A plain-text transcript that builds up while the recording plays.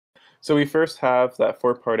So we first have that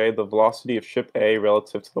for part A, the velocity of ship A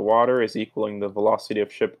relative to the water is equaling the velocity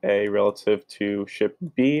of ship A relative to ship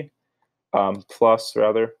B, plus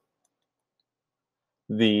rather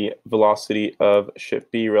the velocity of ship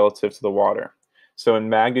B relative to the water. So in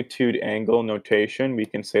magnitude angle notation, we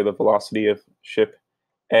can say the velocity of ship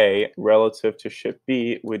A relative to ship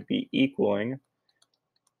B would be equaling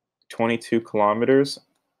 22 kilometers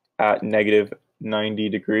at negative 90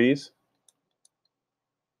 degrees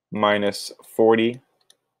minus 40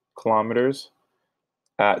 kilometers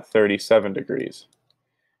at 37 degrees.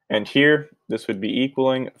 And here, this would be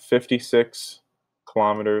equaling 56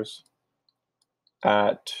 kilometers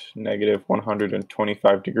at negative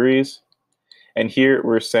 125 degrees. And here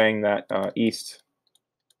we're saying that east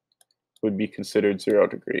would be considered 0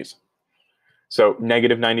 degrees. So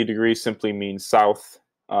negative 90 degrees simply means south.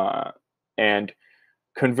 And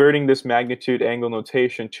converting this magnitude angle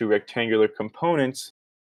notation to rectangular components,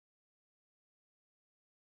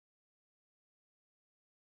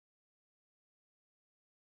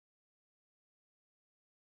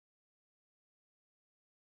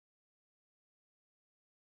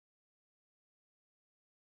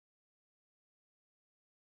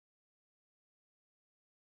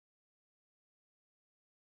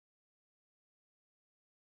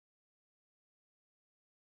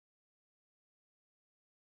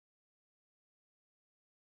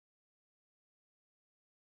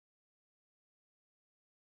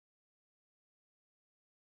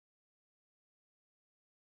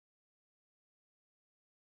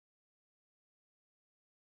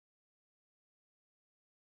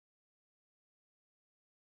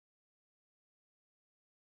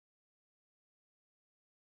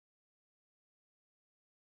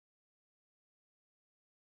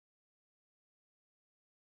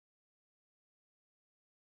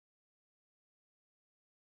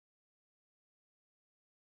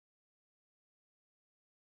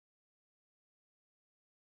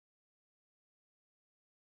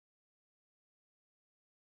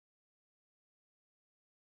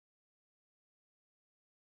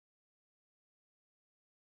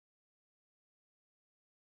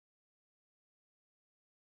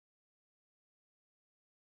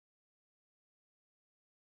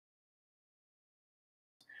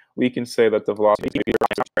 we can say that the velocity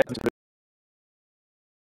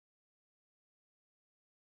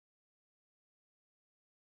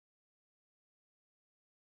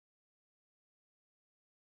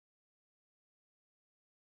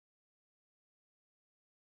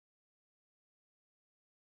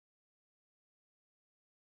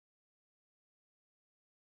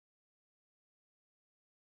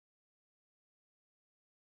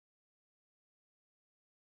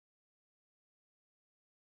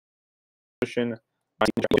position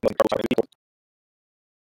 200.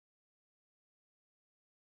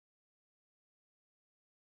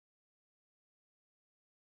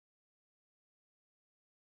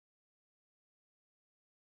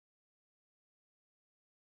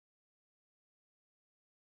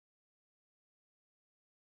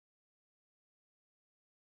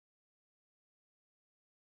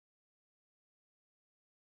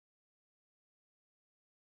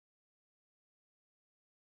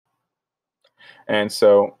 And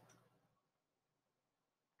so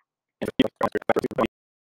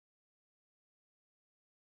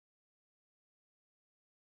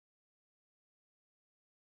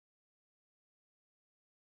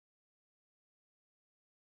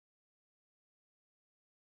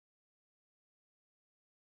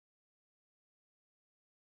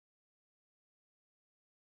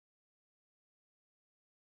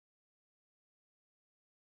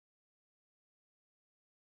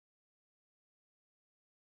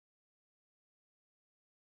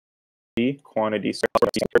quantity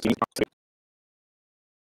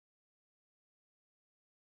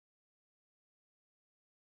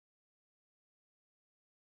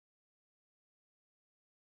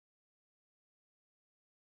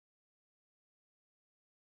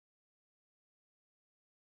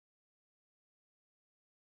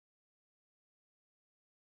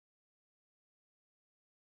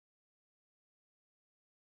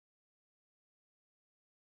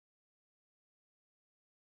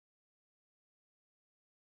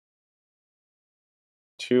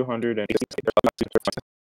 $200 and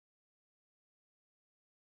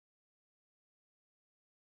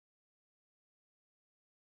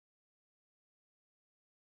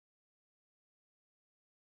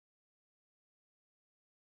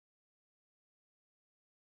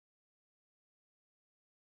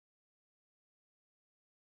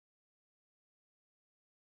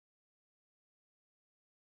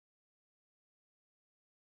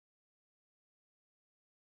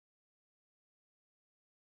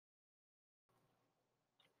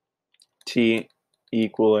t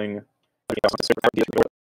equaling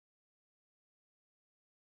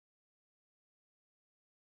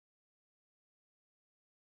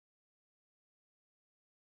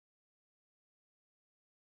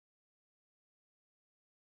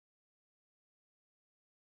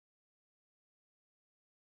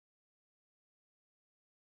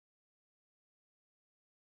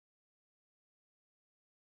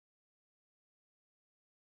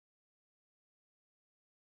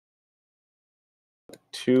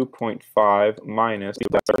 (2.5 minus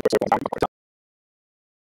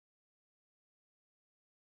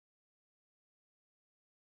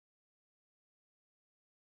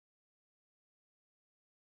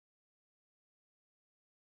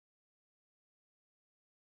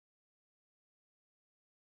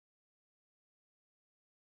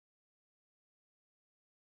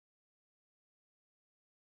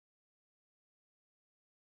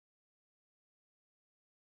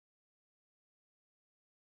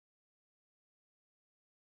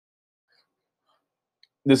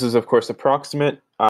This is, of course, approximate.